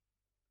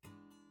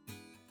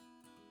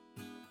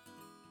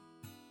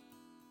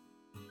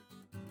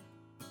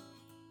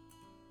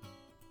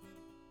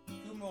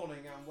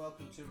morning and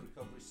welcome to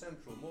Recovery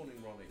Central. Morning,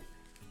 Ronnie.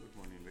 Good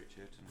morning,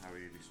 Richard, and how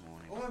are you this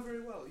morning? Oh, I'm very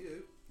well.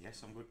 You?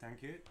 Yes, I'm good,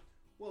 thank you.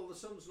 Well, the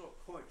sun's not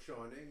quite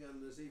shining and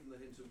there's even a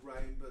hint of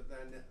rain, but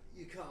then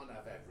you can't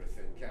have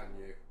everything, can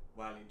you?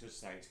 Well, it does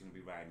say it's going to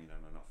be raining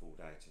on and off all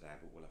day today,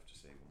 but we'll have to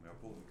see.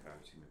 I've brought my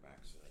coat in my bag,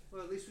 so...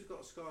 Well, at least we've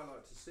got a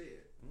skylight to see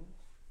it.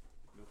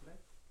 Lovely.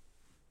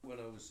 When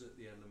I was at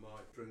the end of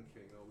my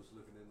drinking, I was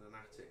living in an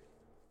attic.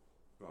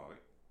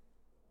 Right.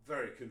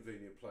 Very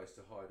convenient place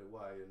to hide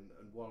away, and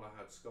while I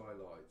had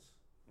skylights,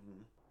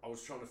 I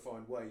was trying to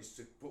find ways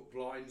to put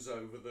blinds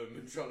over them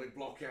and trying to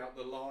block out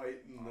the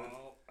light. And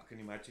I can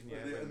imagine,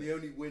 yeah. And the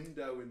only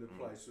window in the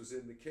place was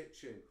in the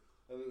kitchen,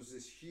 and there was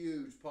this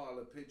huge pile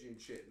of pigeon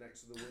shit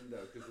next to the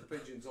window because the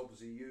pigeons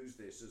obviously use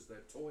this as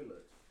their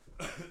toilet.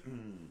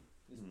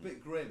 It's a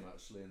bit grim,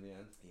 actually, in the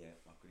end. Yeah,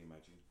 I can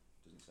imagine.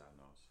 Doesn't sound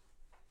nice.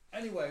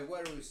 Anyway,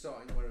 where are we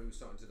starting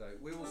today?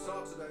 We will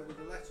start today with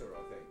a letter,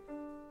 I think.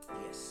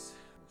 Yes.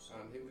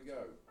 And here we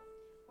go.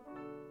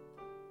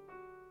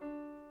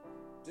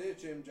 Dear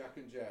Jim, Jack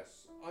and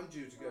Jess, I'm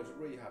due to go to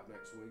rehab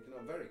next week and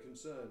I'm very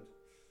concerned.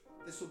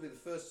 This will be the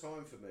first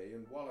time for me,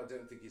 and while I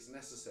don't think it's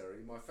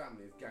necessary, my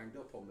family have ganged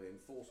up on me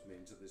and forced me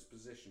into this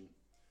position.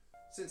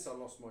 Since I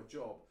lost my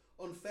job,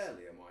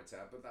 unfairly I might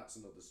add, but that's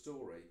another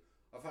story,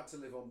 I've had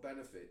to live on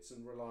benefits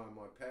and rely on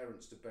my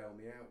parents to bail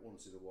me out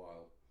once in a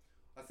while.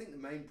 I think the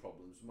main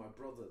problem's my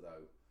brother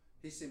though.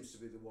 He seems to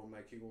be the one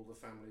making all the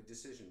family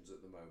decisions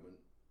at the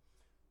moment.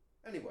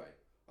 Anyway,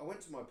 I went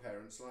to my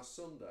parents last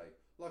Sunday,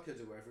 like I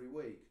do every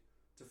week,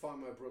 to find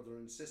my brother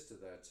and sister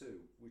there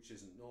too, which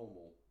isn't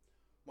normal.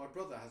 My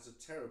brother has a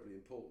terribly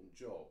important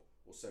job,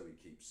 or so he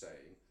keeps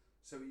saying,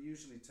 so he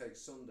usually takes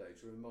Sunday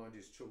to remind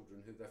his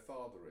children who their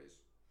father is.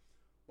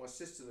 My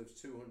sister lives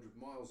 200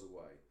 miles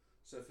away,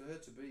 so for her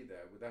to be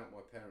there without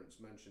my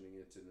parents mentioning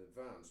it in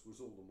advance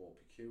was all the more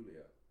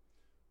peculiar.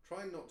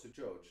 Trying not to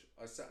judge,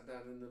 I sat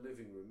down in the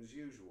living room as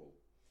usual.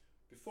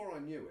 Before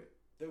I knew it,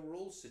 they were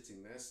all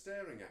sitting there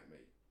staring at me.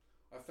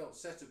 I felt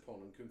set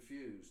upon and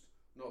confused,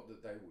 not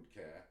that they would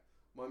care.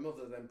 My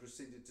mother then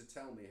proceeded to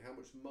tell me how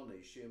much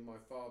money she and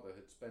my father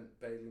had spent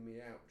bailing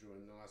me out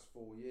during the last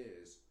 4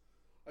 years.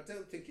 I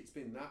don't think it's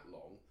been that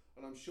long,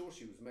 and I'm sure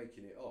she was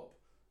making it up,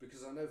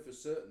 because I know for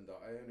certain that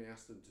I only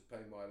asked them to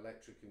pay my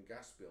electric and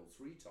gas bill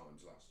 3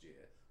 times last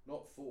year,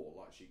 not 4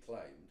 like she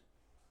claimed.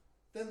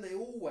 Then they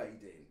all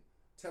weighed in,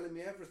 telling me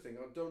everything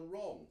I'd done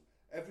wrong,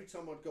 every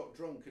time I'd got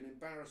drunk and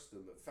embarrassed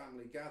them at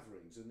family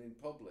gatherings and in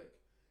public.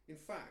 In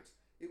fact,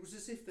 it was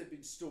as if they'd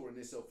been storing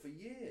this up for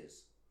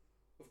years.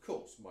 Of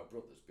course, my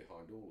brother's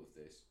behind all of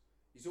this.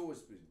 He's always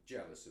been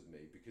jealous of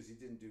me because he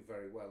didn't do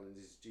very well in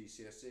his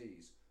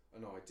GCSEs,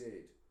 and I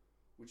did,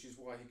 which is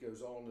why he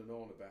goes on and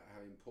on about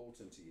how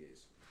important he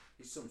is.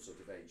 He's some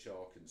sort of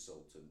HR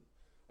consultant,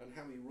 and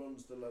how he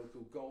runs the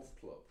local golf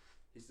club.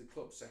 He's the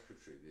club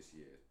secretary this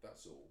year,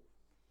 that's all.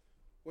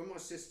 When my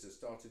sister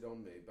started on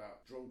me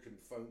about drunken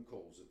phone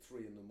calls at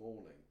 3 a.m,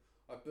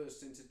 I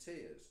burst into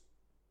tears.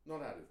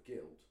 Not out of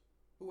guilt.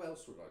 Who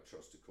else would I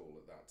trust to call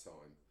at that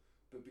time?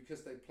 But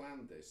because they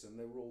planned this and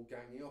they were all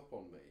ganging up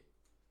on me.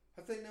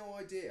 Have they no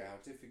idea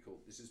how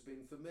difficult this has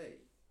been for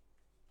me?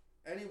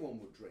 Anyone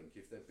would drink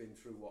if they've been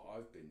through what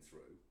I've been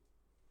through.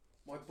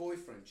 My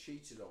boyfriend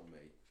cheated on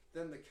me,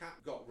 then the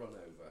cat got run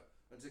over,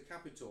 and to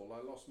cap it all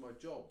I lost my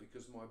job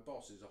because my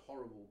boss is a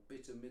horrible,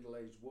 bitter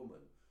middle-aged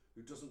woman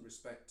who doesn't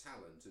respect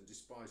talent and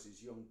despises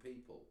young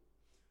people.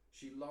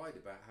 She lied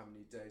about how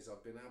many days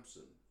I've been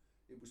absent.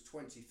 It was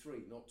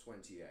 23, not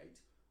 28,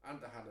 and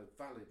I had a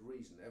valid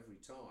reason every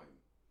time.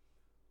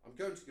 I'm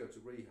going to go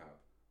to rehab,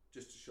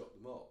 just to shut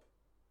them up.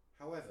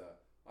 However,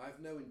 I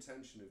have no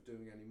intention of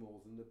doing any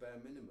more than the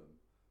bare minimum,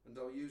 and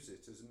I'll use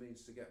it as a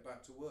means to get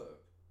back to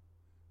work.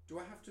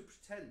 Do I have to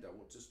pretend I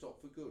want to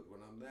stop for good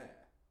when I'm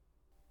there?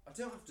 I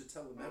don't have to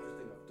tell them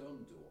everything I've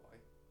done, do I?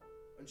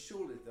 And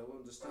surely they'll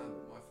understand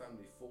that my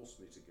family forced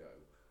me to go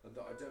and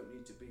that I don't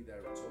need to be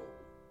there at all.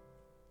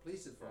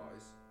 Please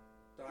advise,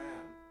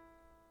 Diane.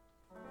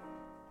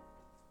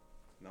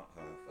 Not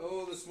her.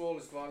 Oh, the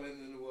smallest violin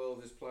in the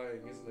world is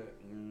playing, isn't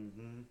it?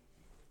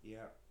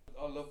 Yeah.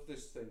 I love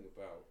this thing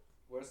about,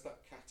 where's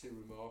that catty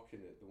remark in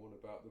it, the one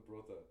about the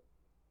brother?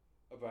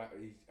 About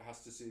he has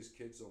to see his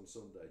kids on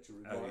Sunday to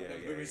remind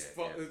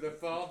them who their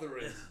father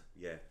is.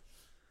 Yeah.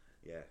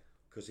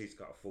 Because he's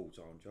got a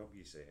full-time job,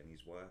 you see, and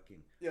he's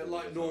working. Yeah,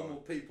 like normal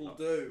people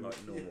do.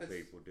 Like normal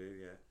people do,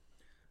 yeah.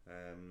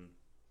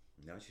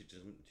 No, she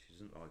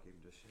doesn't like him,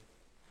 does she?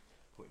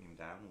 Putting him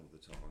down all the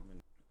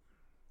time.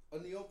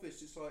 And the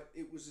obvious, it's like,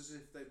 it was as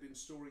if they've been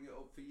storing it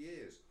up for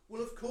years.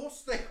 Well, of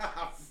course they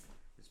have!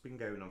 It's been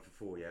going on for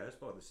 4 years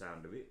by the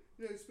sound of it.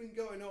 You know, it's been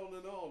going on,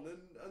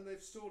 and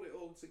they've stored it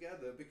all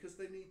together because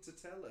they need to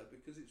tell her,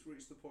 because it's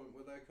reached the point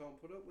where they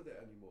can't put up with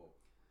it anymore.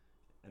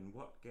 And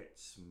what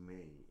gets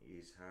me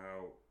is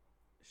how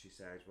she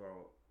says,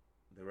 well,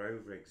 they're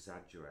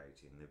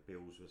over-exaggerating. The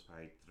bills was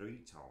paid 3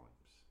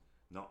 times,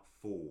 not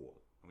 4.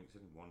 I mean, it's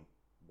only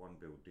one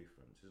bill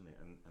difference, isn't it?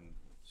 And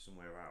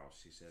somewhere else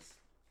she says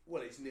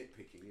Well, it's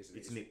nitpicking, isn't it?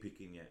 It's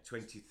nitpicking, yeah.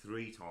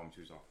 23 times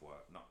he was off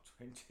work, not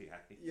 28.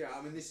 Yeah,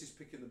 I mean, this is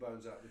picking the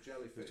bones out of the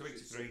jellyfish.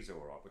 23 is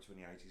alright, but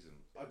 28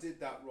 isn't. I did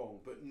that wrong,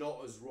 but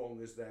not as wrong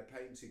as they're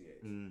painting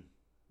it.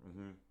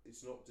 Mm-hmm.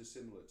 It's not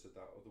dissimilar to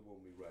that other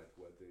one we read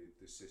where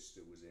the sister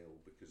was ill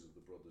because of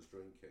the brother's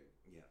drinking.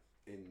 Yeah.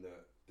 In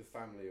that the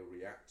family are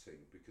reacting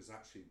because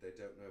actually they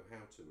don't know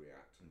how to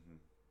react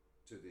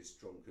to this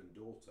drunken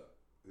daughter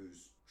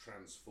who's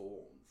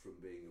transformed from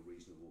being a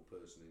reasonable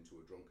person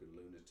into a drunken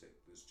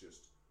lunatic that's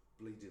just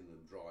bleeding them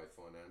dry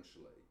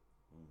financially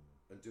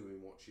and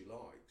doing what she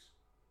likes.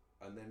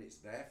 And then it's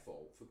their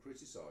fault for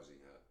criticising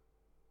her.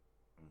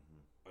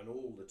 And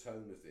all the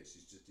tone of this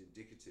is just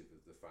indicative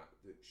of the fact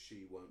that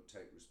she won't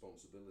take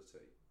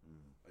responsibility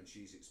and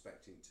she's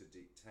expecting to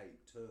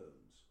dictate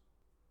terms.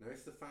 Now,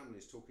 if the family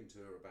is talking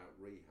to her about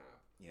rehab,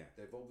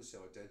 they've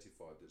obviously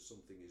identified that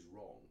something is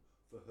wrong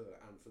for her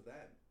and for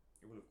them.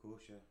 Well, of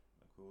course, yeah.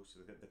 Of course.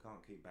 They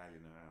can't keep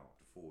bailing her out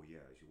for 4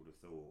 years. You would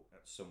have thought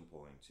at some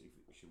point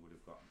if she would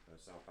have gotten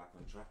herself back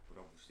on track, but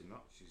obviously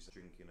not. She's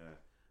drinking her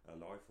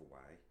life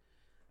away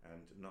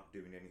and not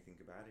doing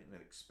anything about it and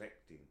then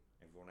expecting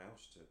everyone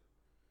else to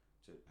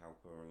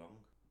help her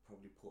along.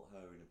 Probably put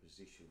her in a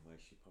position where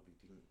she probably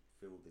didn't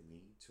feel the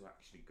need to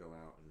actually go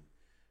out and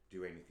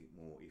do anything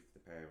more if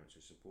the parents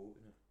are supporting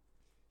her.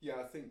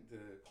 Yeah, I think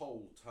the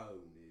whole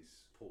tone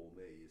is poor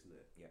me, isn't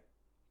it? Yeah.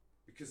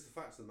 Because the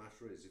fact of the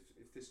matter is,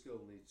 if this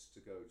girl needs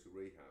to go to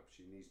rehab,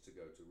 she needs to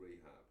go to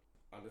rehab.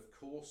 And of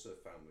course her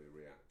family are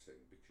reacting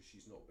because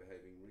she's not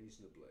behaving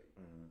reasonably.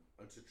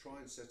 And to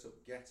try and set up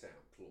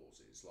get-out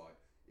clauses like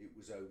it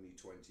was only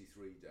 23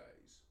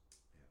 days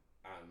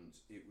and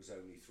it was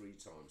only 3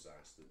 times I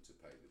asked them to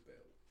pay the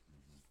bill.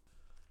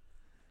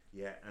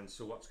 Yeah, and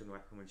so what's going to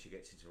happen when she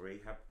gets into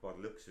rehab? By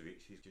the looks of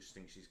it, she just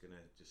thinks she's going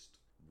to just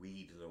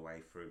wheedle her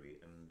way through it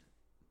and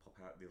pop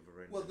out the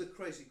other end. Well, the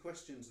crazy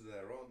questions are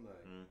there, aren't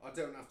they? I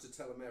don't have to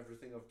tell them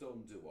everything I've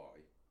done, do I?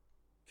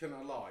 Can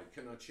I lie?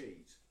 Can I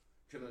cheat?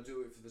 Can I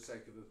do it for the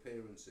sake of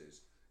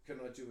appearances?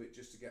 Can I do it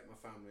just to get my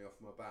family off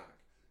my back?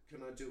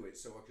 Can I do it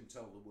so I can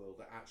tell the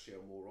world that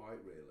actually I'm alright,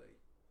 really?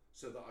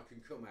 So that I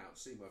can come out,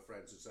 see my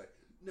friends and say,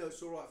 no,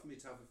 it's alright for me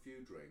to have a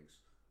few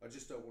drinks. I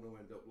just don't want to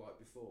end up like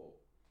before.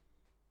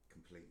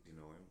 Complete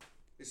denial.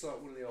 It's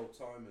like one of the old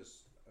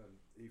timers,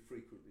 he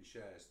frequently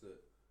shares that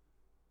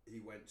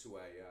he went to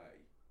AA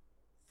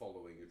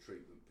following a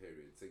treatment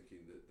period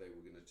thinking that they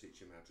were going to teach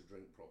him how to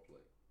drink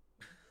properly.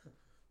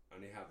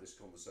 And he had this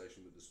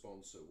conversation with the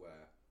sponsor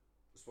where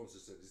the sponsor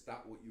said, is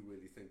that what you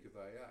really think of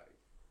AA?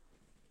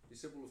 He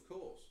said, well, of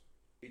course.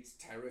 It's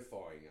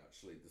terrifying,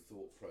 actually, the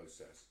thought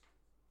process.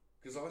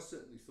 Because I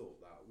certainly thought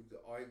that.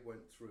 I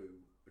went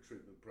through a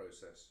treatment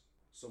process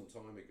some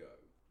time ago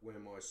where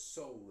my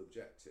sole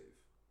objective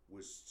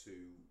was to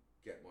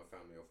get my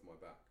family off my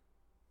back.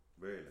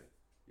 Really?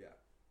 Yeah.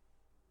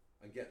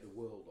 And get the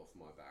world off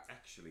my back.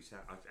 Actually,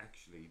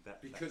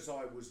 because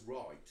I was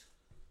right.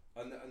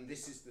 And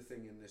this is the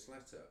thing in this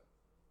letter.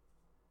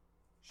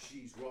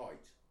 She's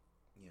right.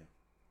 Yeah.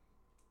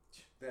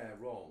 They're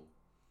wrong.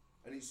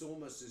 And it's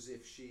almost as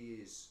if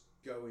she is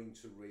going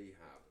to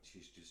rehab.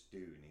 She's just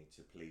doing it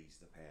to please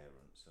the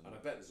parents. And I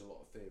bet there's a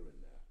lot of fear in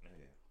there. Oh,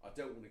 yeah. I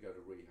don't want to go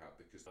to rehab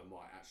because I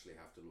might actually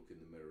have to look in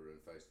the mirror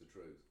and face the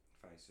truth.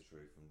 Face the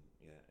truth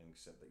and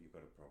accept that you've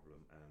got a problem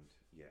and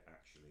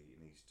actually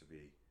it needs to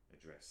be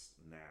addressed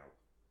now.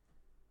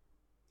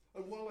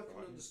 And while I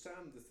can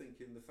understand the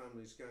thinking the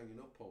family's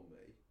ganging up on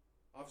me,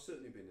 I've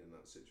certainly been in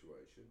that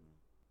situation.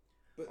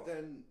 But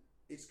then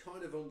it's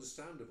kind of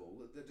understandable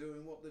that they're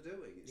doing what they're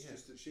doing. It's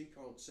just that she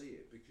can't see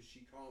it because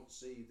she can't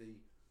see the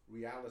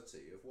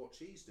reality of what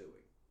she's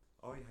doing.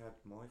 I had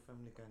my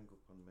family gang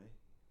up on me.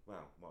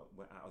 Well,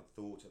 what I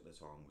thought at the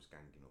time was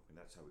ganging up, and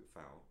that's how it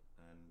felt,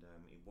 and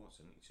it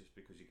wasn't. It's just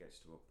because it gets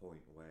to a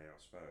point where I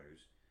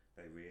suppose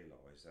they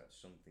realise that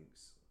something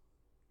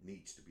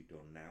needs to be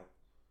done now,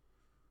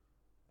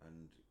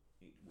 and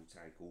it will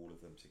take all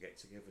of them to get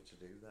together to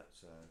do that.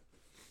 So,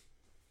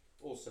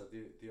 also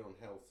the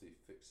unhealthy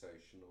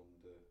fixation on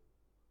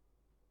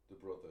the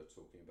brother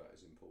talking about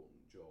his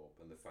important job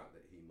and the fact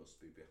that he must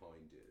be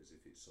behind it as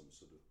if it's some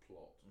sort of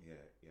plot.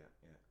 Yeah.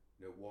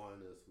 You know, why on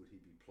earth would he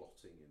be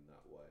plotting in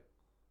that way?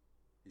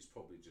 He's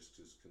probably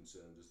just as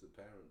concerned as the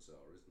parents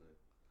are, isn't he?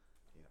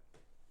 Yeah.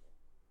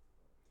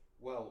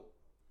 Well,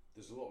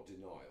 there's a lot of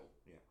denial.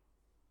 Yeah.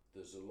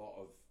 There's a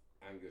lot of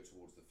anger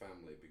towards the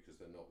family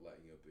because they're not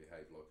letting her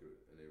behave like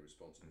an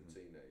irresponsible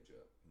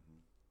teenager.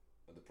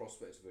 And the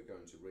prospect of her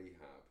going to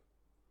rehab,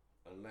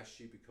 unless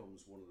she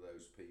becomes one of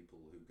those people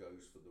who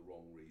goes for the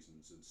wrong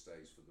reasons and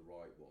stays for the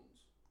right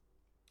ones.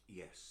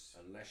 Yes.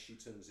 Unless she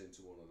turns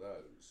into one of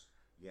those.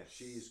 Yes.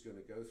 She is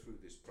going to go through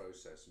this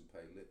process and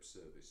pay lip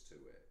service to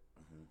it,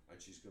 and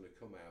she's going to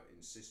come out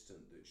insistent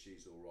that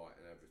she's all right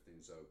and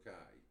everything's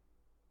okay,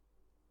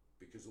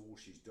 because all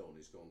she's done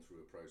is gone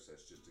through a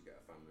process just to get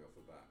her family off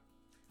her back.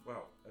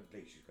 Well, at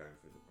least she's going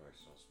through the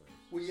process, I suppose.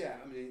 Well, yeah,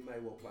 I mean, it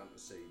may well plant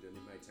a seed, and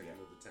it may take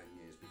another 10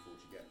 years before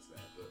she gets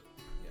there, but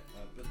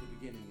but the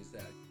beginning is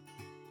there.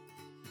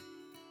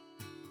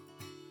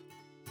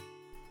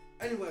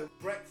 Anyway,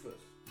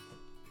 breakfast.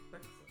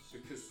 Breakfast?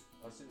 Because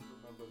I seem to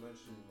remember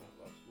mentioning that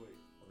last week.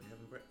 Are we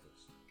having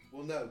breakfast?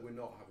 Well, no, we're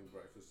not having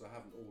breakfast. I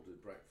haven't ordered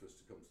breakfast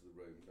to come to the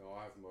room. No,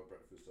 I have my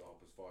breakfast at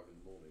 5:30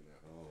 in the morning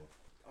now. Oh.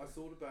 I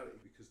thought about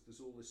it because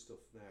there's all this stuff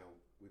now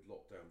with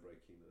lockdown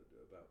breaking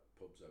about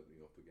pubs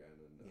opening up again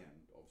and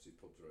obviously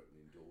pubs are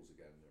opening doors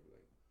again and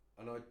everything.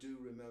 And I do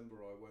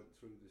remember I went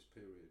through this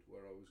period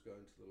where I was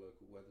going to the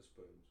local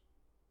Wetherspoons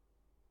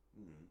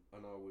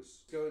and I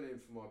was going in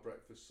for my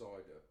breakfast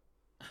cider,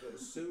 but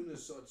as soon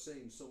as I'd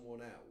seen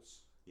someone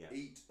else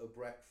eat a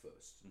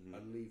breakfast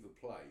and leave a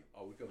plate,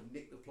 I would go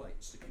nick the plate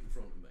and stick it in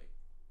front of me.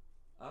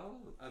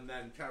 Oh. And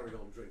then carry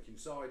on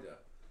drinking cider.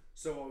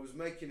 So I was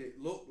making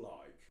it look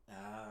like...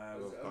 I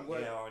know.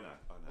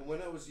 And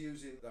when I was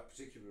using that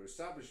particular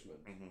establishment,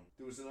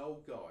 there was an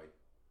old guy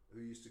who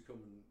used to come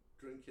and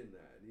drink in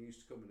there, and he used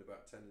to come in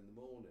about 10 in the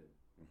morning.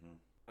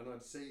 And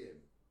I'd see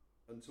him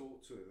and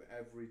talk to him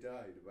every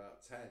day at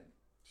about 10.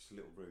 Just a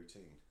little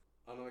routine.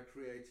 And I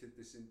created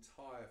this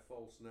entire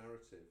false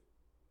narrative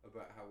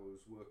about how I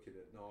was working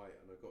at night,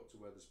 and I got to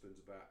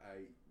Wetherspoons about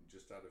 8 and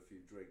just had a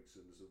few drinks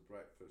and some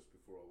breakfast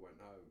before I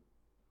went home.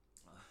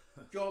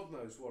 God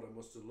knows what I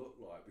must have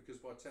looked like, because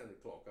by 10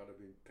 o'clock I'd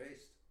have been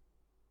pissed.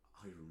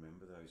 I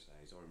remember those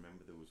days. I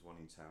remember there was one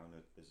in town,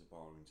 there's a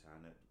bar in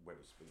town at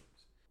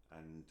Wetherspoons,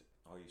 and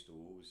I used to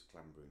always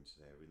clamber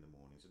into there in the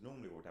mornings. And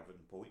normally I would have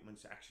an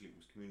appointment. Actually, it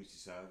was community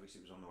service.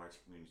 It was on the way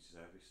to community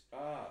service.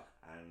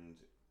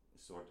 And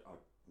so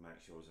I'd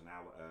make sure I was an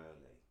hour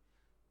early,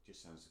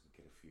 just so I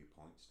could get a few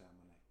pints down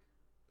my neck.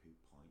 A few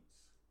pints.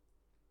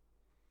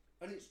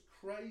 And it's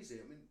crazy.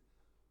 I mean,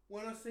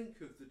 when I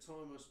think of the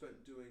time I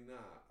spent doing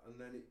that, and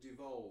then it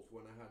devolved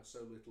when I had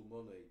so little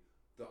money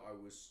that I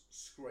was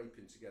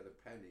scraping together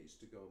pennies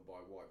to go and buy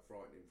White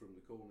Frightening from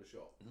the corner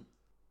shop.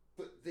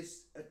 But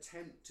this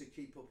attempt to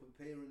keep up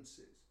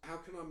appearances, how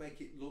can I make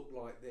it look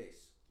like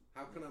this?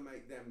 How can I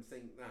make them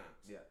think that?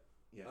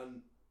 Yeah.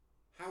 And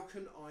how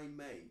can I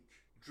make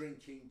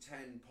drinking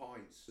 10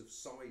 pints of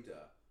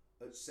cider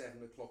at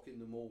 7 o'clock in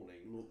the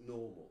morning look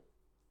normal?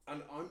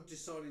 And I'm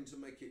deciding to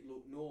make it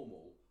look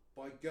normal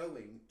by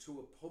going to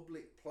a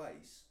public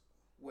place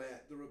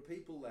where there are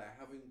people there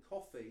having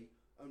coffee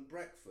and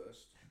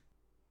breakfast.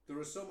 There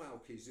are some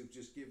alkies who've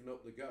just given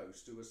up the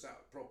ghost, who are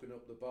sat propping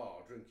up the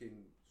bar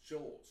drinking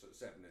shorts at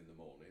 7 in the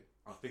morning.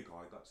 I think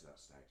I got to that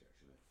stage,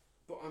 actually.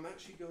 But I'm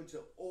actually going to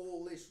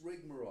all this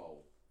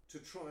rigmarole to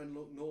try and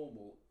look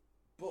normal,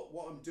 but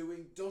what I'm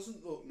doing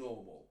doesn't look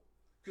normal,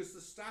 because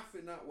the staff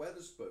in that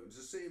Wetherspoons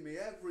are seeing me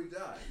every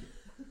day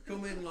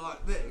come in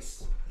like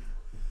this.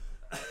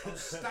 I'm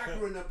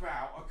staggering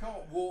about, I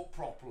can't walk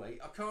properly,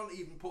 I can't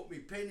even put my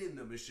pin in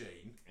the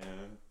machine.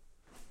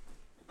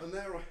 And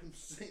there I am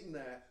sitting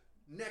there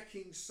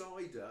necking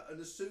cider, and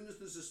as soon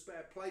as there's a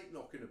spare plate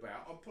knocking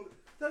about, I'm pulling.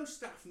 Those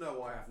staff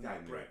know I haven't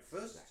had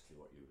breakfast. Exactly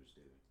what you was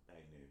doing.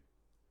 They knew.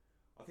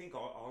 I think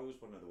I was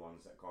one of the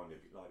ones that kind of,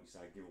 like you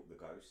say, give up the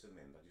ghost, and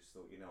then I just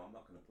thought, I'm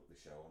not going to put the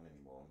show on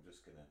anymore. I'm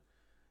just going to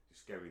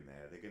go in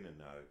there. They're going to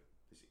know.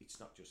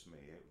 It's not just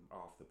me.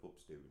 Half the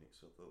pub's doing it.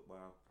 So I thought,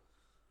 well,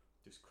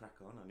 just crack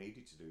on. I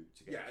needed to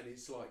get. Yeah, and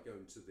it's like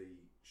going to the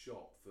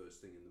shop first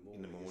thing in the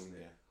morning. Isn't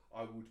it? Yeah.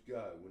 I would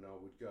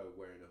go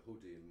wearing a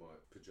hoodie and my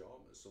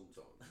pyjamas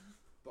sometimes.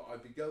 But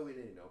I'd be going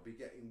in, I'd be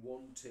getting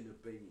 1 tin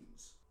of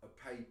beans, a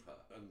paper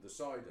and the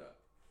cider.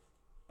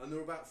 And there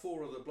were about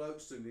 4 other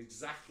blokes doing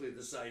exactly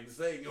the same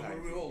thing,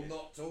 and we were all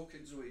not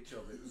talking to each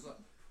other. It was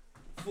like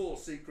 4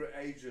 secret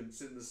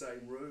agents in the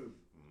same room.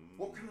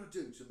 What can I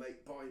do to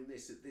make buying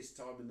this at this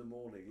time in the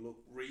morning look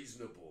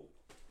reasonable?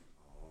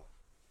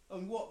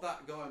 And what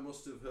that guy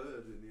must have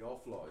heard in the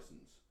off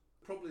licence.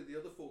 Probably the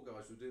other 4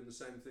 guys were doing the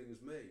same thing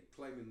as me,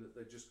 claiming that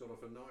they just got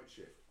off a night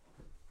shift.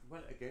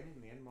 Well, again,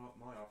 in the end,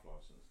 my off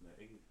licence,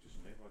 he just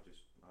knew. I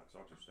just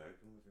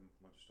opened with him.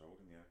 I just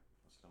told him, I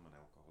said I'm an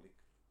alcoholic.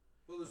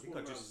 Well, I think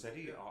I just said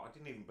it. I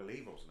didn't even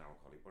believe I was an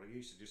alcoholic, but I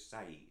used to just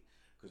say it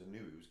because I knew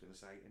he was going to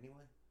say it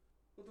anyway.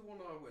 Well, the one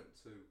I went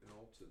to in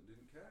Alton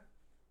didn't care.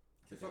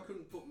 If I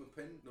couldn't put my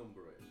PIN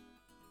number in,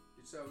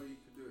 he'd say, well,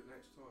 you can do it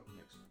next time.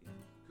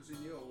 Because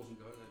he knew I wasn't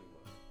going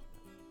anywhere.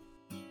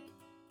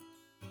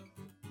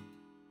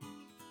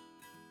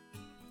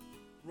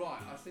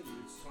 Right, I think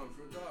it's time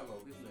for a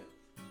dialogue, isn't it?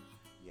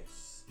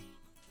 Yes.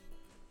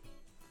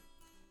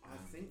 I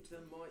think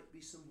there might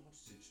be some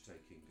hostage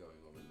taking going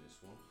on in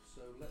this one,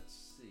 so let's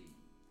see.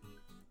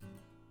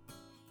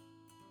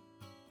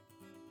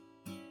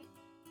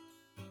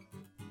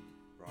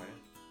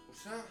 Brian?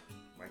 What's that?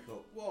 Wake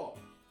up. What?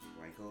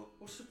 Wake up.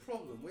 What's the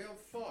problem? We on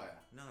fire?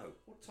 No.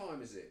 What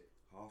time is it?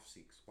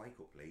 6:30. Wake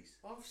up, please.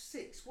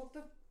 6:30? What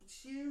the...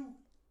 It's you.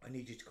 I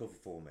need you to cover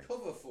for me.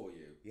 Cover for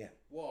you? Yeah.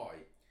 Why?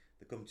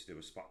 They're coming to do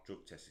a spot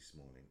drug test this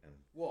morning, and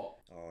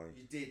what?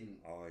 You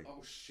didn't?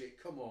 Oh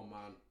shit, come on,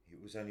 man.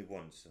 It was only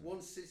once.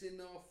 Once is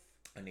enough.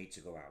 I need to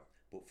go out,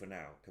 but for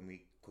now, can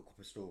we cook up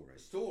a story? A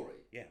story?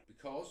 Yeah.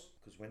 Because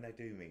when they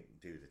do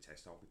the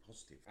test, I'll be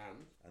positive.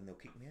 And they'll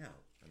kick me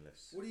out,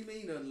 unless... What do you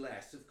mean,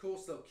 unless? Of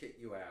course they'll kick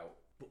you out.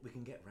 But we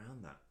can get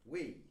round that.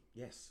 We?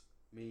 Yes.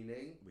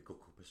 Meaning? We could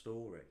cook up a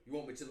story. You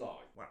want me to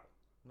lie? Well,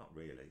 not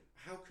really.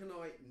 How can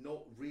I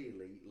not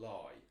really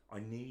lie? I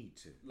need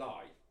to.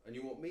 Lie. And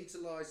you want me to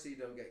lie so you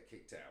don't get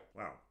kicked out?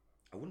 Well,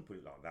 I wouldn't put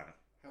it like that.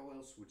 How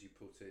else would you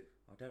put it?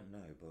 I don't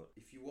know, but...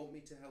 If you want me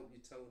to help you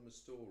tell them a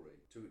story,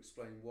 to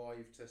explain why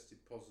you've tested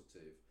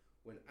positive,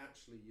 when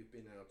actually you've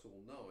been out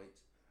all night,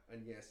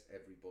 and yes,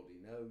 everybody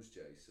knows,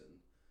 Jason,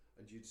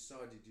 and you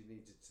decided you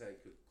needed to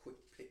take a quick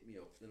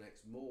pick-me-up the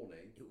next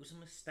morning... It was a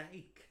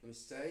mistake. A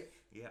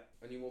mistake? Yeah.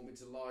 And you want me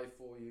to lie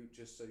for you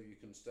just so you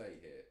can stay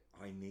here?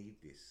 I need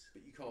this.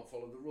 But you can't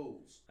follow the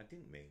rules. I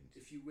didn't mean to.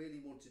 If you really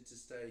wanted to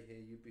stay here,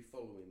 you'd be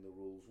following the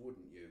rules,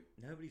 wouldn't you?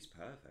 Nobody's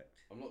perfect.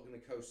 I'm not going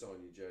to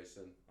co-sign you,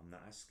 Jason. I'm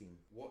not asking.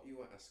 What you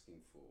are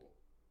asking for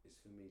is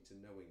for me to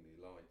knowingly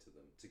lie to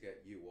them, to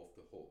get you off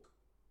the hook.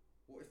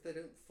 What if they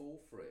don't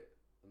fall for it?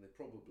 And they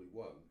probably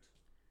won't.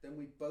 Then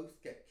we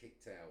both get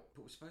kicked out.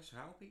 But we're supposed to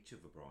help each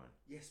other, Brian.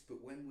 Yes, but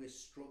when we're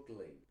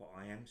struggling... But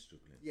I am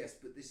struggling. Yes,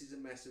 but this is a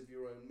mess of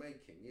your own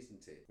making,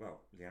 isn't it?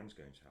 Well, Leanne's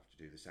going to have to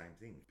do the same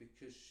thing.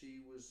 Because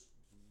she was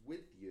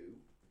with you.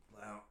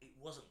 Well, it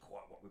wasn't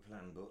quite what we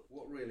planned, but...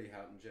 What really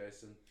happened,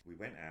 Jason? We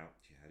went out,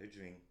 she had a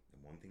drink,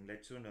 and one thing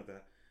led to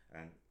another,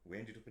 and we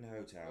ended up in a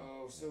hotel.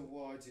 Oh, so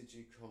why did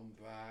you come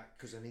back?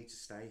 Because I need to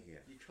stay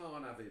here. You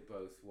can't have it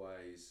both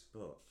ways.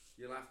 But...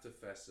 You'll have to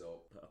fess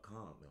up. But I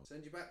can't, Bill.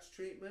 Send you back to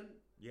treatment?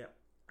 Yep.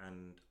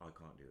 And I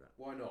can't do that.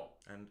 Why not?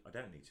 And I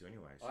don't need to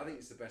anyway. So. I think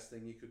it's the best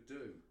thing you could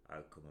do.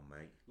 Oh, come on,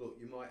 mate. Look,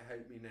 you might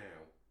hate me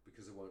now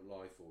because I won't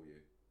lie for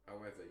you.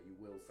 However, you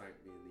will thank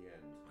me in the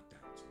end. I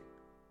doubt it.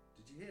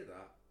 Did you hear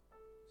that?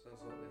 Sounds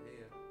like they're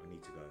here. I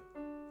need to go.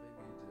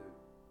 Maybe you do.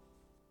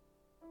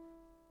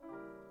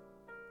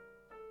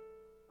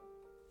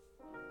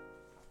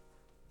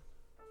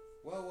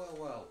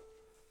 Well.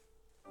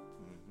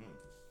 Mm-hmm.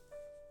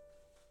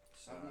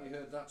 So, Haven't you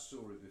heard that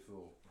story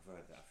before? I've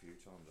heard that a few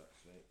times,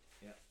 actually.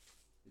 Yeah.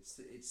 It's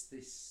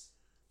this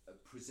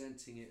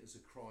presenting it as a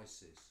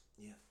crisis.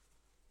 Yeah.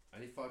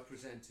 And if I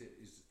present it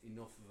as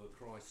enough of a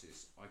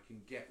crisis, I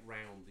can get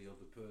round the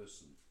other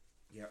person.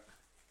 Yep.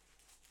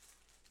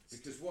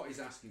 Because what he's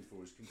asking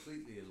for is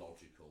completely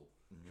illogical,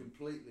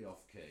 completely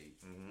off key,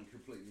 and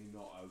completely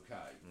not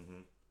okay.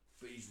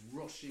 But he's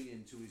rushing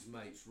into his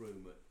mate's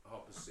room at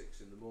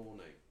 6:30 in the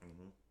morning.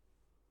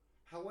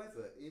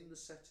 However, in the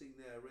setting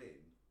they're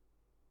in,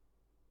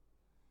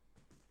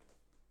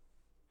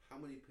 how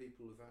many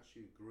people have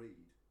actually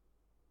agreed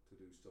to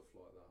do stuff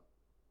like that?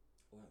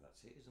 Well,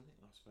 that's it, isn't it?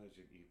 I suppose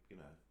you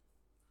know.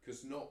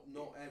 Because not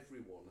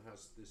everyone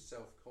has the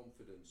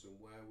self-confidence and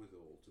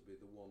wherewithal to be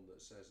the one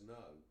that says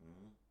no.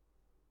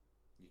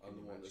 And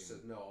the one that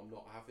says, no, I'm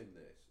not having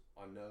this.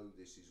 I know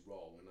this is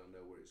wrong and I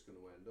know where it's going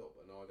to end up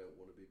and I don't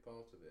want to be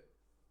part of it.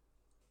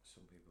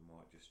 Some people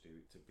might just do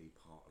it to be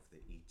part of the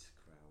eat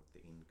crowd,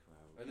 the in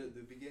crowd. And at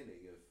the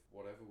beginning of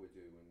whatever we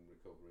do in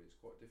recovery, it's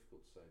quite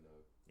difficult to say no.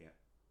 Yeah,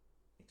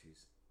 it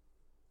is.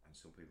 And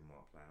some people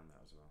might play on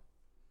that as well.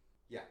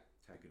 Yeah.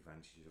 Take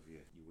advantage of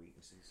your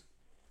weaknesses.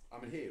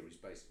 I mean, here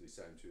he's basically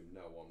saying to him,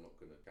 no, I'm not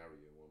going to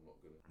carry you, I'm not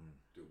going to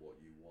do what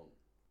you want.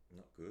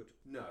 Not good.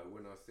 No,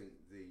 and I think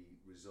the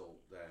result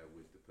there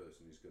with the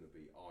person is going to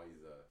be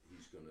either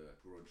he's going to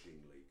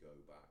grudgingly go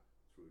back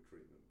through a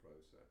treatment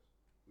process,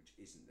 which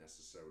isn't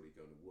necessarily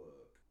going to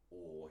work,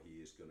 or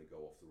he is going to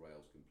go off the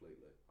rails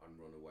completely and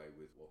run away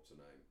with what's her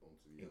name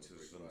onto the into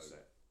the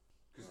sunset.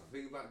 Because the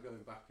thing about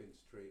going back into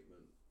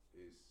treatment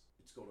is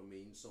it's got to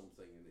mean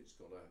something and it's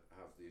got to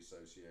have the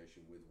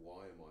association with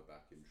why am I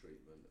back in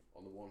treatment.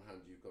 On the one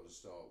hand, you've got to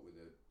start with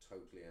a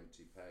totally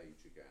empty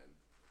page again.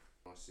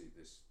 I see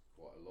this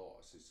quite a lot.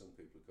 I see some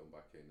people come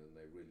back in and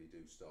they really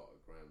do start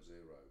at ground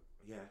zero.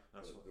 Yeah,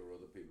 that's what. There are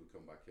other people who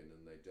come back in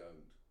and they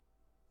don't.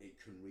 It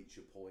can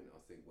reach a point, I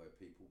think, where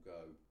people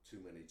go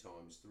too many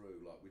times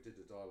through. Like we did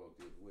a dialogue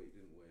the other week,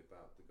 didn't we,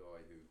 about the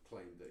guy who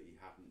claimed that he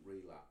hadn't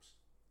relapsed.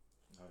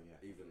 Oh yeah.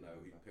 Even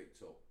though he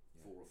picked up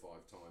 4 or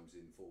 5 times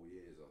in 4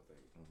 years, I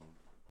think.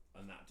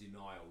 And that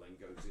denial then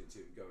goes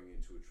into going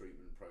into a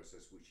treatment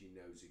process which he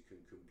knows he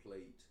can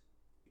complete.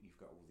 You've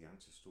got all the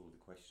answers to all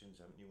the questions,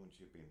 haven't you, once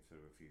you've been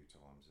through a few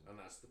times? And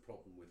that's the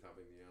problem with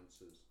having the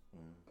answers.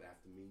 They have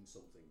to mean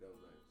something,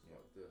 don't they? It's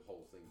like the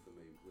whole thing for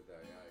me with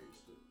AA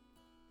is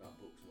that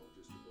book's not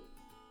just a book,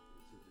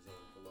 it's a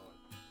design for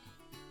life.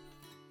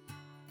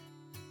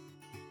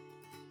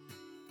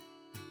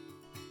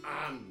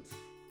 And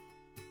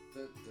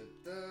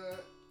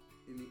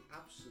in the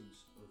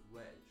absence of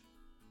Reg,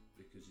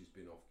 because he's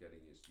been off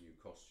getting his new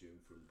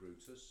costume from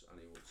Brutus and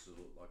he wants to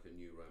look like a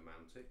new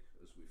romantic,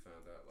 as we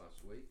found out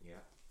last week. Yeah.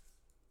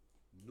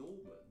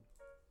 Norman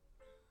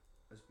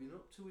has been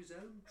up to his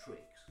own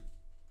tricks.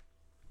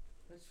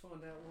 Let's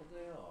find out what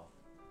they are.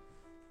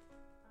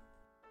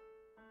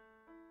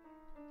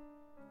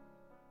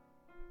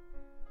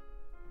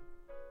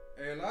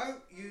 Hello,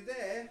 you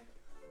there?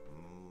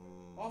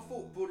 I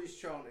thought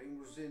Buddhist chanting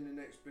was in the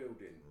next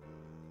building.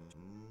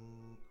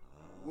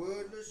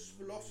 Wordless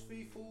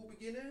philosophy for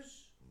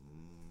beginners?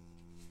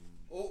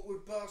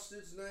 Awkward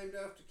bastards named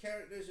after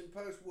characters in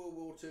post-World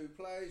War II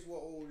plays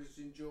what audiences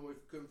enjoy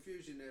for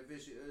confusing their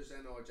visitors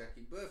and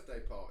hijacking birthday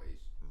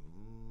parties.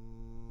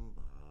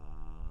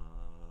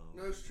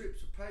 No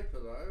strips of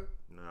paper though.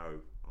 No,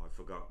 I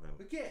forgot them.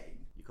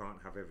 Again? You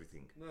can't have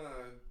everything. No.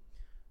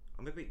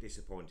 I'm a bit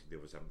disappointed the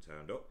others haven't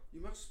turned up. You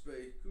must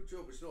be. Good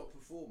job it's not a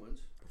performance.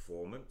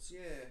 Performance?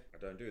 Yeah. I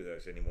don't do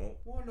those anymore.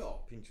 Why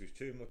not? Pinter's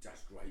too much.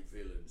 That's great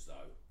villains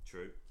though.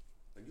 True.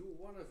 And you're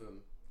one of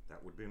them.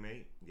 That would be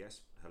me.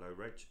 Yes. Hello,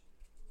 Reg.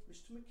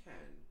 Mr.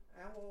 McCann,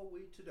 how are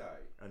we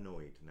today?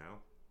 Annoyed now.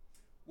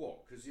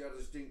 What, because the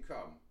others didn't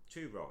come?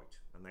 Too right,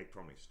 and they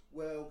promised.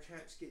 Well,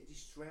 cats get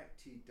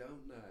distracted,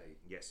 don't they?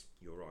 Yes,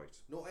 you're right.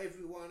 Not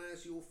everyone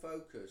has your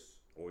focus.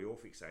 Or your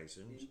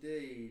fixations.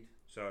 Indeed.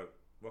 So,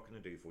 what can I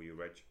do for you,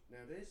 Reg? Now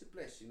there's a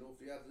blessing of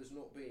the others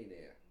not being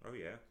here. Oh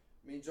yeah?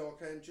 Means I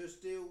can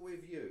just deal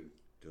with you.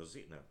 Does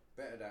it now?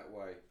 Better that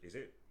way. Is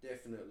it?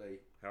 Definitely.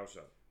 How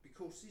so?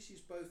 Because this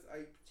is both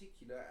a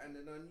particular and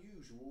an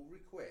unusual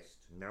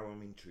request. Now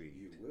I'm intrigued.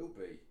 You will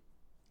be.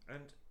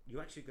 And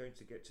you're actually going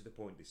to get to the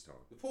point this time?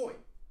 The point?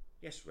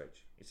 Yes, Reg.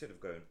 Instead of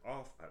going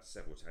off at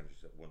several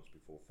tangents at once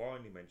before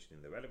finally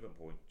mentioning the relevant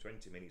point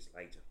 20 minutes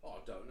later. I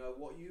don't know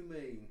what you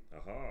mean.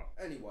 Aha.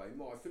 Anyway,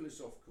 my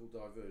philosophical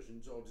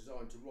diversions are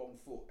designed to wrong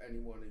foot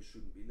anyone who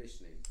shouldn't be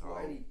listening. Oh.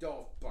 Or any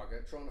daft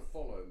bugger trying to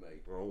follow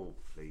me. Oh,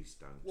 please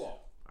don't. What?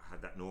 I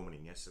had that Norman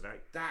in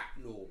yesterday. That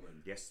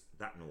Norman. Yes,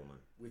 that Norman.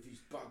 With his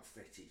bug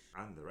fetish.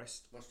 And the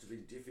rest. Must have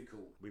been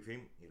difficult. With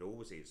him, it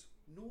always is.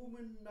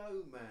 Norman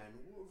No Man.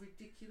 What a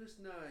ridiculous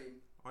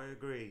name. I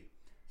agree.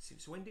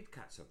 Since when did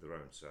cats have their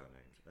own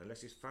surnames?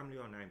 Unless his family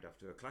are named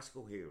after a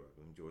classical hero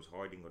who enjoys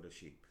hiding under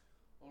sheep.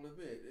 I'll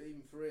admit,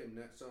 even for him,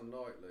 that's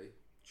unlikely.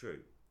 True.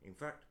 In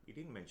fact, he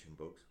didn't mention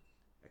bugs,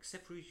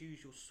 except for his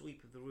usual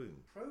sweep of the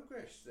room.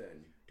 Progress,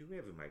 then? Do we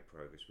ever make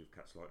progress with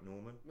cats like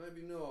Norman?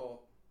 Maybe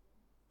not.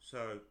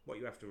 So, what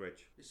you after, Reg?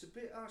 It's a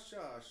bit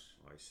hush-hush.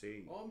 I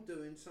see. I'm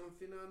doing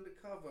something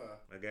undercover.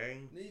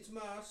 Again? Needs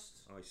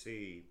must. I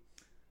see.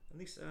 And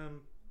this,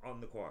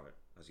 on the quiet,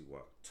 as it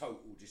were.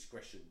 Total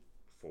discretion.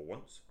 For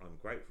once, I'm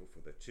grateful for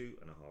the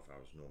 2.5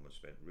 hours Norman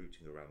spent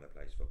rooting around the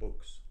place for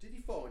books. Did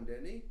he find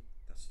any?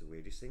 That's the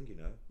weirdest thing, you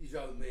know. You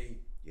don't mean?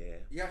 Yeah.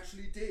 He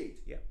actually did?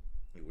 Yeah,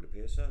 it would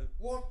appear so.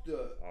 What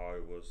the? I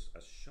was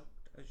as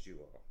shocked as you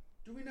are.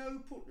 Do we know who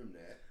put them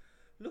there?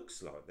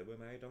 Looks like they were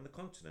made on the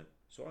continent,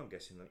 so I'm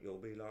guessing that you'll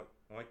be like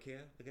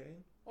IKEA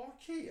again?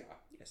 IKEA?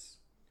 Yes.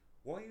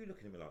 Why are you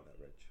looking at me like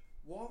that, Reg?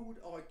 Why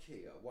would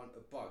IKEA want to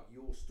bug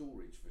your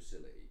storage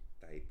facility?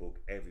 They bug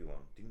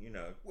everyone, didn't you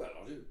know? Well,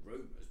 I heard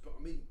rumours, but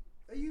I mean,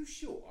 are you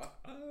sure?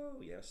 Oh,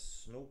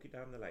 yes. Snorky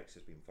Down the Lakes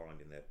has been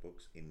finding their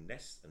bugs in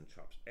nests and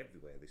traps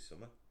everywhere this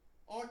summer.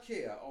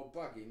 IKEA are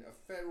bugging a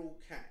feral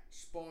cat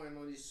spying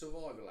on his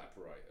survival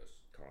apparatus.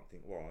 Can't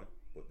think why,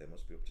 but they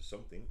must be up to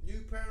something.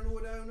 New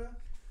paranoid owner?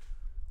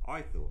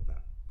 I thought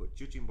that, but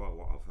judging by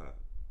what I've heard,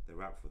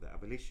 they're out for the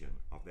abolition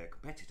of their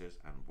competitors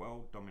and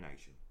world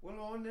domination.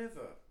 Well, I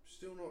never.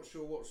 Still not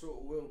sure what sort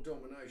of world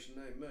domination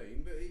they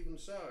mean, but even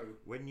so.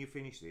 When you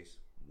finish this,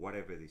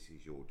 whatever this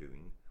is you're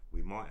doing,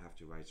 we might have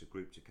to raise a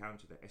group to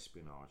counter the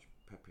espionage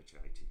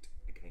perpetrated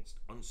against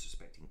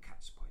unsuspecting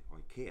cats by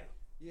IKEA.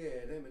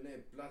 Yeah, them and their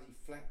bloody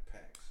flat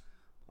packs.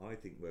 I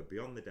think we're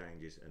beyond the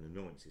dangers and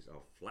annoyances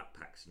of flat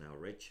packs now,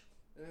 Reg.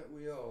 That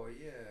we are,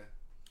 yeah.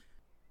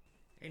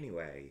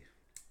 Anyway,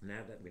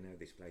 now that we know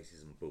this place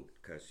isn't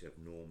booked courtesy of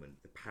Norman,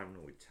 the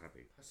paranoid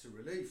tabby, That's a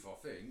relief, I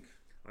think.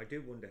 I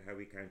do wonder how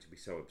he came to be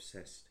so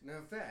obsessed.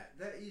 Now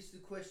that is the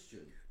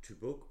question. To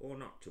book or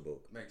not to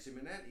book? Makes him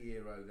an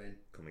anti-hero then.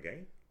 Come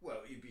again?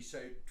 Well, he'd be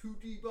saying to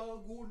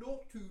debug or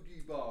not to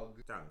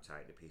debug. Don't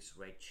take the piss,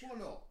 Reg. Why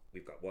not?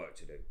 We've got work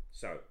to do.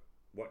 So,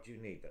 what do you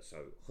need that's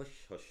so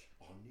hush hush?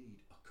 I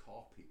need a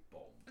carpet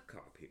bomb. A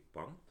carpet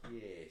bomb?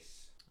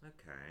 Yes.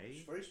 Okay.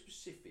 It's very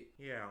specific.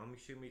 Yeah, I'm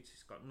assuming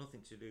it's got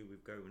nothing to do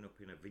with going up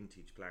in a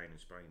vintage plane and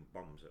spraying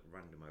bombs at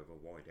random over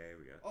a wide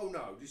area. Oh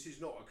no, this is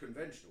not a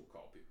conventional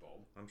carpet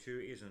bomb. I'm sure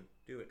it isn't.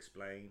 Do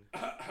explain.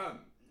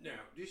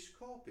 Now, this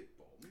carpet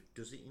bomb...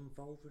 Does it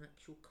involve an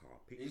actual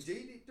carpet?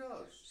 Indeed it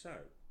does. So,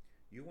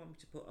 you want me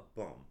to put a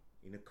bomb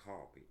in a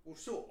carpet? Well,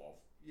 sort of,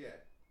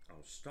 yeah.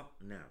 I'll stop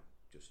now.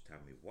 Just tell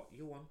me what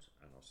you want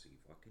and I'll see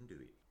if I can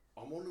do it.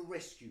 I'm on a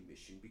rescue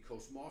mission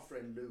because my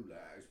friend Lula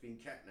has been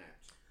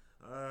catnapped.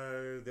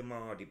 Oh, the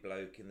Mardy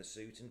bloke in the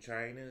suit and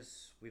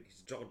trainers with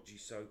his dodgy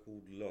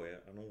so-called lawyer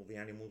and all the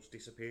animals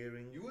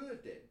disappearing. You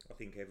heard then? I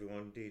think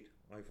everyone did.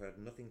 I've heard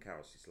nothing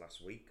else this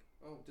last week.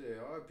 Oh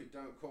dear, I hope it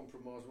don't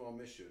compromise my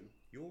mission.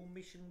 Your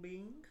mission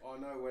being? I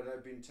know where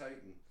they've been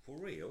taken. For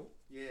real?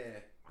 Yeah.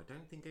 I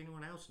don't think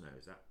anyone else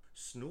knows that.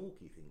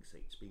 Snorky thinks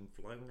it's been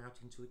flown out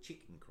into a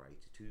chicken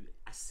crate to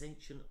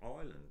Ascension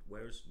Island,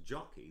 whereas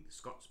Jockey, the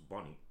Scots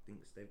bonnet,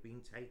 thinks they've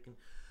been taken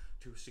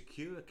to a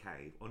secure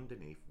cave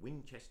underneath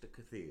Winchester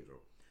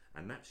Cathedral.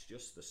 And that's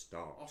just the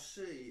start. I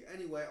see.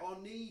 Anyway,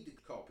 I need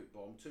a carpet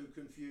bomb to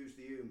confuse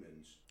the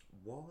humans.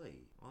 Why?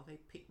 Are they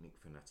picnic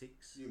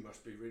fanatics? You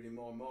must be reading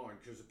my mind,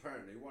 because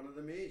apparently one of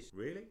them is.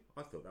 Really?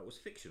 I thought that was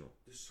fictional.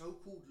 The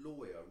so-called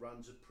lawyer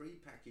runs a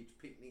pre-packaged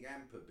picnic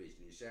hamper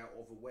business out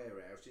of a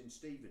warehouse in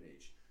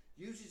Stevenage.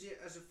 Uses it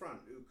as a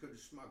front who could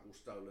smuggle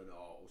stolen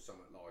art or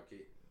something like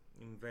it.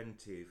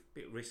 Inventive.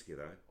 Bit risky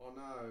though. I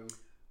know.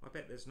 I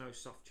bet there's no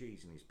soft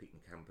cheese in his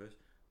picnic hampers.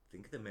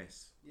 Think of the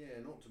mess. Yeah,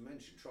 not to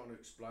mention trying to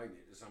explain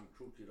it to some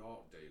crooked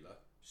art dealer.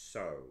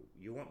 So,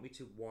 you want me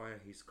to wire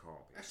his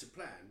carpet? That's the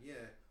plan,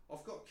 yeah.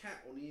 I've got a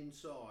cat on the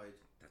inside.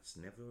 That's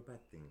never a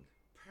bad thing.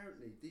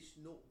 Apparently this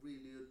not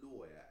really a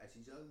lawyer has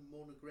his own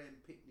monogram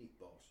picnic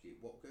basket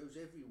what goes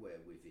everywhere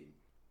with him.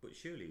 But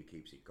surely he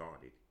keeps it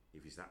guarded,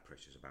 if he's that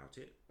precious about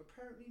it.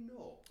 Apparently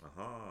not.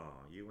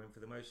 Aha, you went for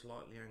the most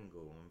likely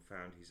angle and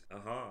found his...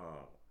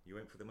 Aha, you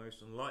went for the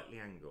most unlikely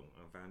angle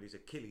and found his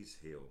Achilles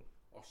heel.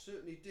 I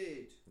certainly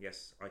did.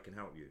 Yes, I can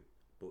help you.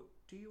 But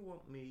do you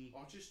want me...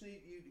 I just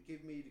need you to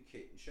give me the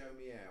kit and show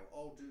me how.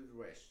 I'll do the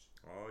rest.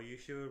 Are you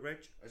sure, Reg?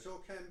 As I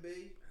can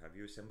be. Have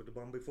you assembled a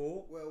bomb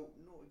before? Well,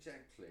 not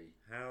exactly.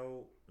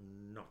 How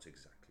not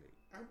exactly?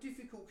 How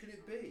difficult can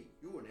it be?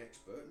 You're an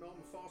expert and I'm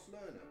a fast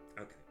learner.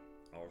 Okay,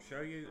 I'll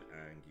show you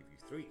and give you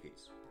 3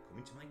 kits. Come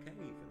into my cave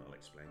and I'll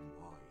explain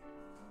why.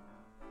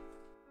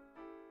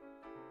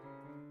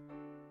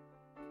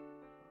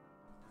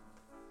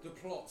 The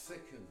plot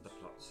thickens. The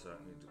plot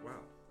certainly...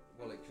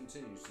 Well, it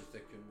continues to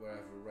thicken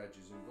wherever Reg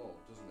is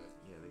involved, doesn't it?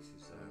 Yeah, this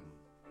is...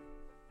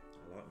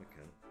 I like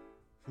McCann.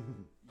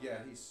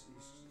 Yeah, he's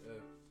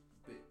a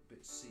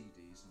bit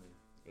seedy, isn't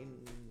he?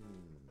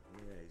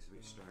 Yeah, he's a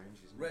bit strange,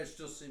 isn't he? Reg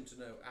does seem to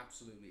know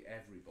absolutely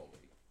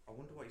everybody. I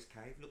wonder what his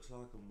cave looks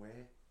like and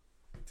where.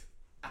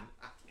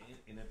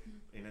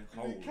 in a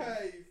hole.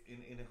 Cave.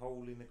 In a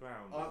hole in the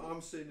ground.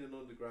 I'm seeing an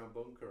underground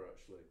bunker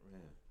actually. Yeah.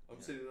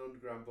 I'm seeing an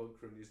underground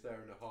bunker and he's there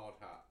in a hard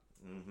hat.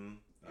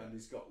 Mm-hmm. And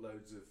he's got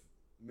loads of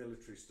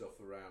military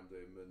stuff around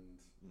him and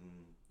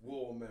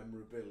war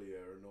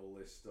memorabilia and all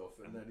this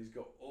stuff, and then he's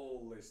got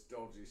all this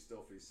dodgy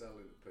stuff he's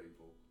selling to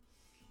people.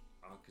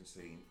 I can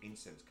see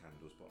incense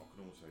candles, but I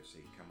can also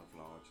see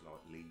camouflage,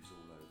 like leaves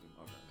all over him.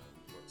 I don't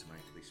know what to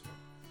make of this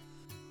one.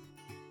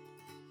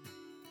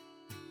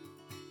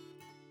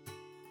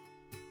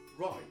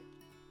 Right,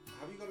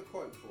 have you got a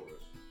quote for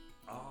us?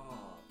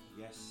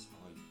 Yes,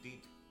 I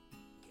did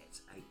get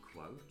a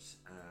quote,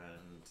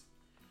 and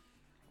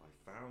I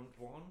found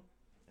one.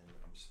 And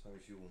I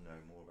suppose you all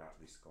know more about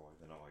this guy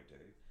than I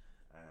do.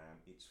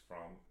 It's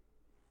from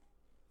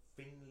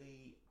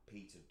Finley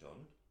Peter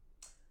Dunn,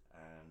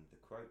 and the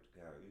quote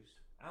goes,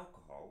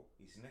 "Alcohol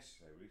is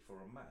necessary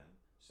for a man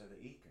so that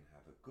he can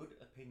have a good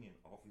opinion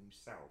of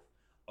himself,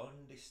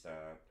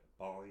 undisturbed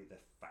by the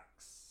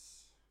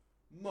facts."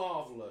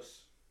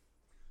 Marvellous.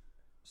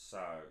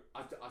 So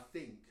I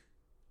think,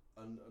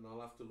 and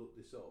I'll have to look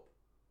this up,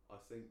 I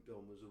think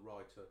Dunn was a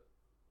writer.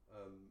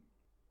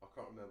 I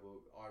can't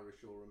remember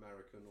Irish or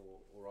American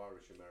or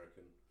Irish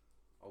American.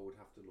 I would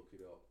have to look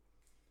it up.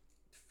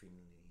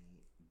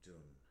 Finley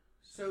Dunn.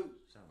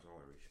 Sounds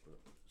Irish,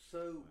 but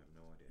so I have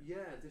no idea.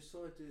 Yeah, this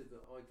idea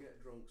that I get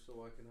drunk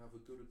so I can have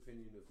a good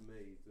opinion of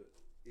me that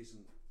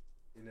isn't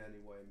in any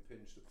way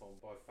impinged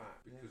upon by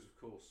fact, because of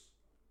course.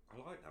 I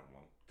like that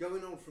one.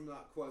 Going on from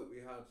that quote we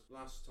had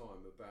last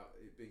time about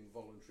it being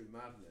voluntary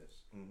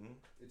madness,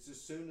 it's as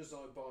soon as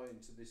I buy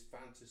into this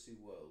fantasy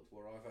world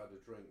where I've had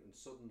a drink and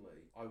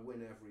suddenly I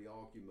win every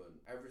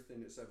argument, everything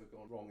that's ever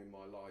gone wrong in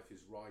my life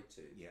is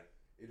righted,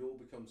 it all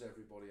becomes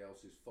everybody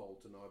else's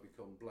fault and I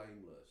become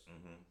blameless.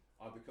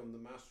 I become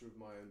the master of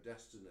my own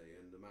destiny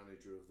and the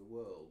manager of the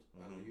world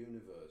and the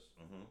universe.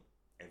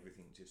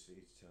 Everything just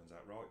turns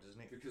out right,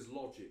 doesn't it? Because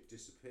logic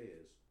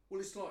disappears. Well,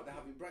 it's like the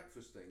having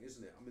breakfast thing,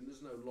 isn't it? I mean,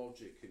 there's no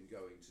logic in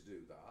going to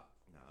do that.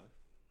 No.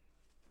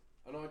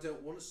 And I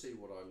don't want to see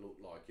what I look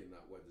like in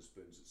that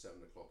Wetherspoons at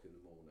 7 o'clock in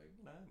the morning.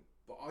 No.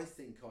 But I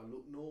think I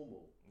look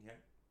normal. Yeah.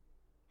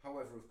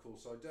 However, of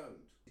course, I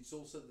don't. It's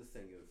also the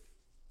thing of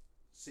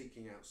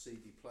seeking out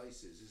seedy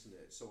places, isn't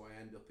it? So I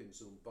end up in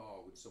some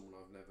bar with someone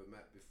I've never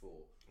met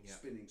before,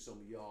 spinning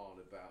some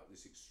yarn about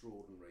this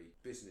extraordinary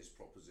business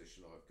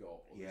proposition I've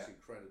got, or this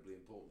incredibly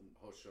important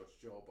hush-hush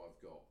job I've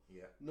got,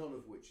 none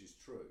of which is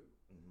true.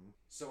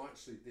 So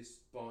actually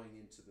this buying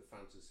into the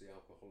fantasy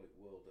alcoholic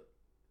world,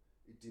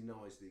 it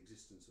denies the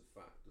existence of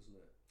fact, doesn't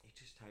it? It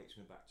just takes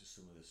me back to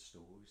some of the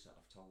stories that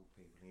I've told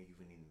people,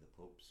 even in the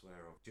pubs,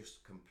 where I've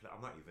just I'm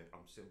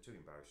too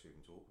embarrassed to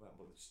even talk about,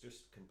 but it's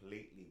just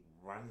completely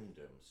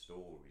random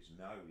stories,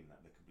 knowing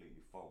that they're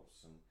completely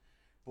false,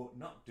 but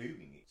not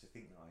doing it to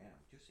think that I am,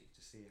 just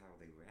to see how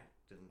they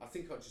react. And I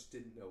think I just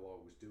didn't know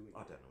I was doing it.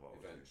 I don't know what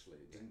eventually.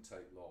 It didn't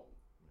take long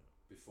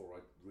before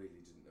I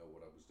really didn't know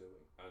what I was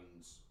doing.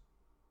 And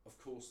of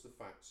course the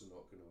facts are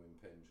not going to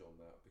impinge on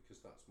that because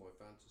that's my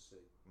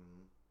fantasy.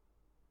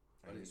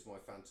 And it's my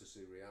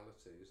fantasy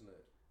reality, isn't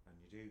it? And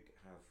you do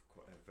have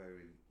quite a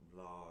very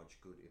large,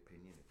 good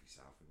opinion of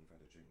yourself when you've had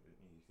a drink, don't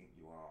you? You think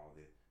you are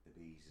the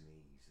bees and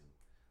E's, and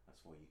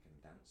that's why you can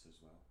dance as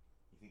well.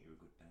 You think you're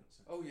a good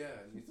dancer. Oh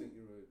yeah, and you think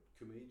you're a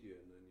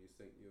comedian, and you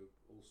think you're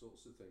all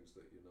sorts of things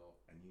that you're not.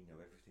 And you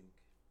know everything.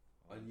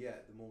 And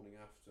yet, the morning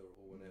after,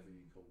 or whenever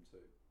you come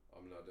to, I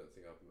mean, I don't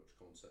think I had much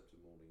concept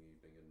of morning,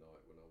 evening, and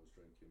night when I was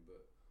drinking,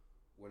 but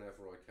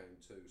whenever I came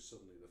to,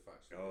 suddenly the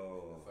facts were hit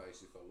me in the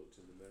face if I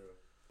looked in the mirror.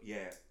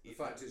 Yeah. The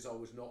fact is, I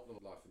was not the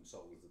life and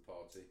soul of the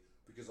party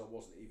because I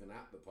wasn't even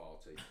at the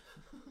party.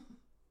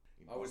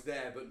 I was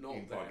there, but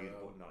not there.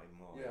 But not in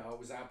mind. Yeah, I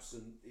was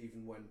absent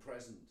even when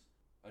present.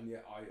 And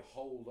yet I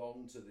hold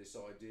on to this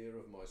idea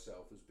of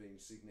myself as being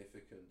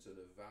significant and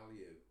of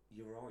value.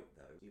 You're right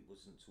though, it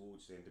wasn't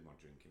towards the end of my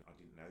drinking, I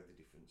didn't know the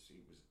difference.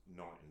 It was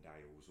night and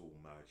day, it was all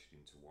merged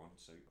into one.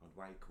 So I'd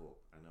wake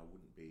up and I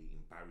wouldn't be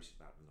embarrassed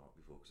about the night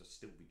before because I'd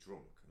still be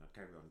drunk and I'd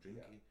carry on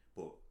drinking. Yeah.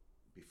 But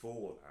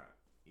before that,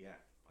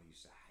 yeah, I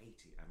used to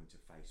hate it, having to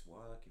face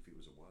work if it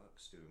was a work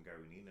still and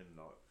going in and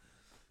like...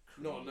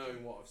 Not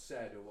knowing what I've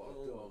said or what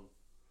I've done.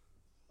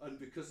 And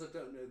because I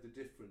don't know the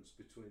difference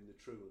between the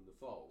true and the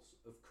false,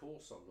 of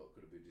course I'm not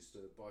going to be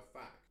disturbed by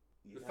fact.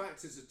 The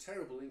fact is a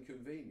terrible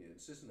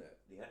inconvenience, isn't it?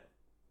 Yeah.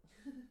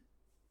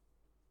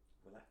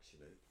 Well,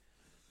 actually,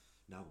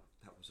 no,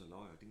 that was a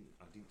lie. I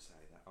didn't say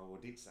that. Oh,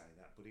 I did say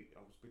that, but I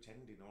was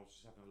pretending. I was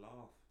just having a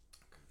laugh.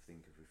 I can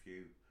think of a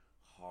few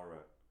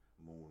horror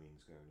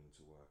mornings going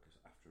into work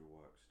after a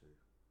works do.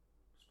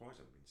 I'm surprised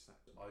I haven't been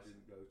sacked. I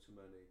didn't go to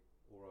many,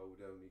 or I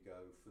would only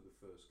go for the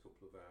first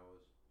couple of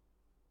hours.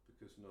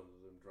 Because none of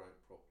them drank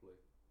properly,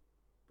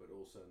 but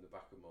also in the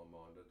back of my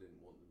mind I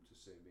didn't want them to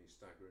see me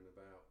staggering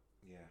about.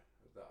 Yeah.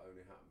 That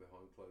only happened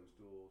behind closed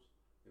doors.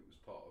 It was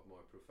part of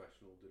my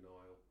professional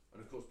denial.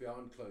 And of course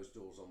behind closed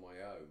doors on my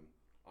own,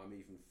 I'm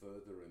even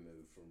further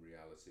removed from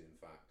reality in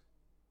fact.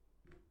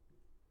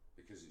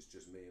 Because it's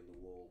just me and the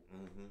wall.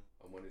 Mm-hmm.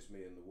 And when it's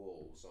me and the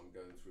walls, I'm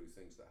going through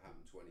things that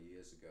happened 20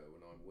 years ago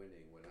and I'm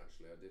winning when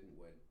actually I didn't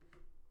win.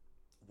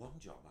 One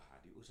job I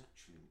had, it was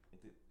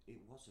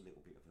a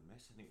little bit of a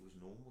mess and it was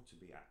normal to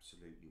be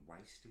absolutely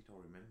wasted. I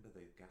remember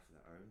the gaffer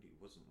that owned it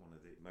wasn't one of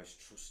the most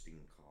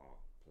trusting car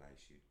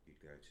place you'd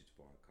go to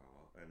buy a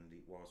car, and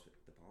it was at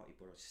the party,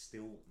 but I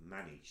still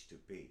managed to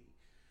be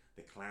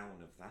the clown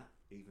of that,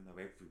 even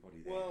though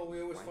everybody there Well, we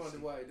always wasted. find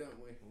a way,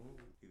 don't we?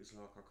 It was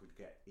like I could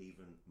get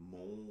even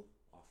more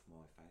off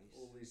my face.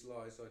 All these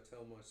lies I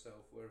tell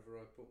myself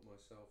wherever I put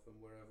myself and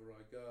wherever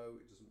I go.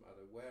 It doesn't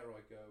matter where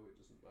I go, it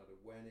doesn't matter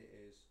when it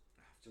is,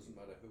 it doesn't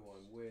matter who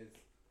I'm with.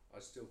 I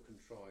still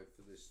contrive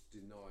for this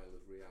denial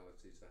of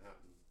reality to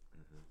happen.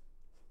 Mm-hmm.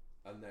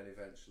 And then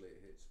eventually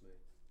it hits me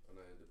and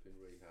I end up in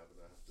rehab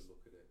and I have to look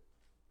at it.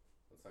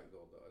 And thank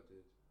God that I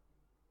did.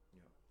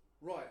 Yeah.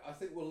 Right, I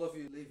think we'll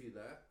leave you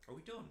there. Are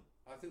we done?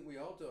 I think we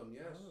are done,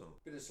 yes. Oh.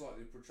 Been a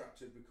slightly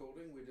protracted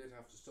recording. We did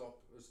have to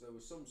stop as there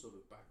was some sort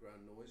of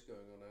background noise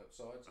going on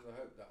outside, so I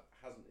hope that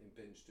hasn't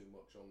impinged too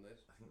much on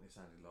this. I think they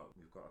sounded like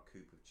we've got a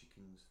coop of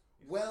chickens.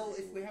 Well,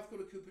 if we have got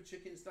a coop of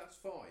chickens, that's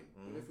fine.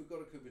 But if we've got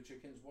a coop of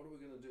chickens, what are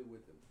we going to do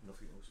with them?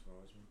 Nothing will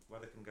surprise me.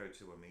 Well, they can go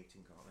to a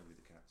meeting, can't they, with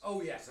the cats?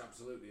 Oh yes,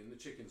 absolutely. And the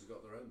chickens have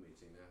got their own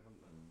meeting now,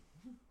 haven't they?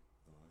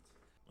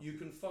 Right. You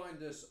can find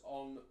us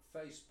on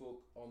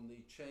Facebook, on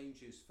the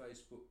Changes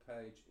Facebook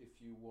page, if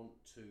you want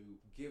to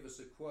give us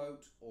a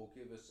quote or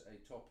give us a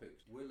topic.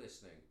 We're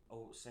listening.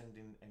 Or send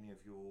in any of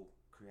your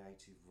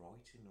creative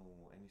writing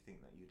or anything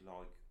that you'd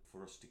like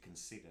for us to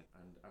consider.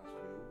 And as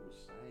we always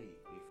say,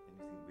 if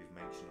anything we've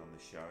mentioned on the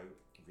show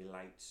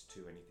relates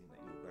to anything that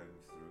you're going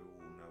through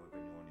or know of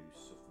anyone who's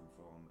suffering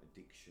from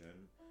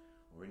addiction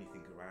or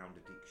anything around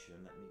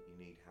addiction that you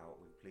need help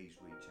with, please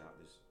reach out.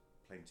 There's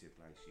plenty of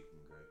places you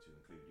can go to,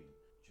 including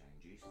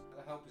Changes.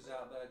 The help is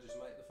out there, just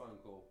make the phone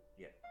call.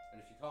 Yeah.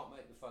 And if you can't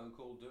make the phone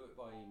call, do it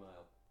by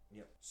email.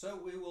 Yep. So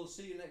we will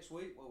see you next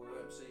week. Well, we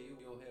won't see you,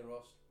 you'll hear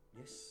us.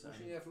 Yes.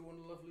 Wishing everyone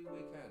a lovely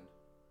weekend.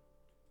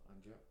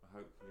 And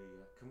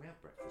hopefully, can we have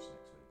breakfast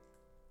next week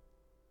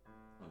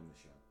on the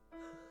show?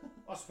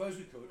 I suppose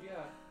we could,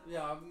 yeah.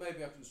 Yeah,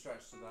 maybe I can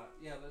stretch to that.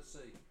 Yeah, let's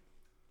see.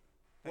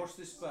 Watch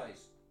this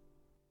space.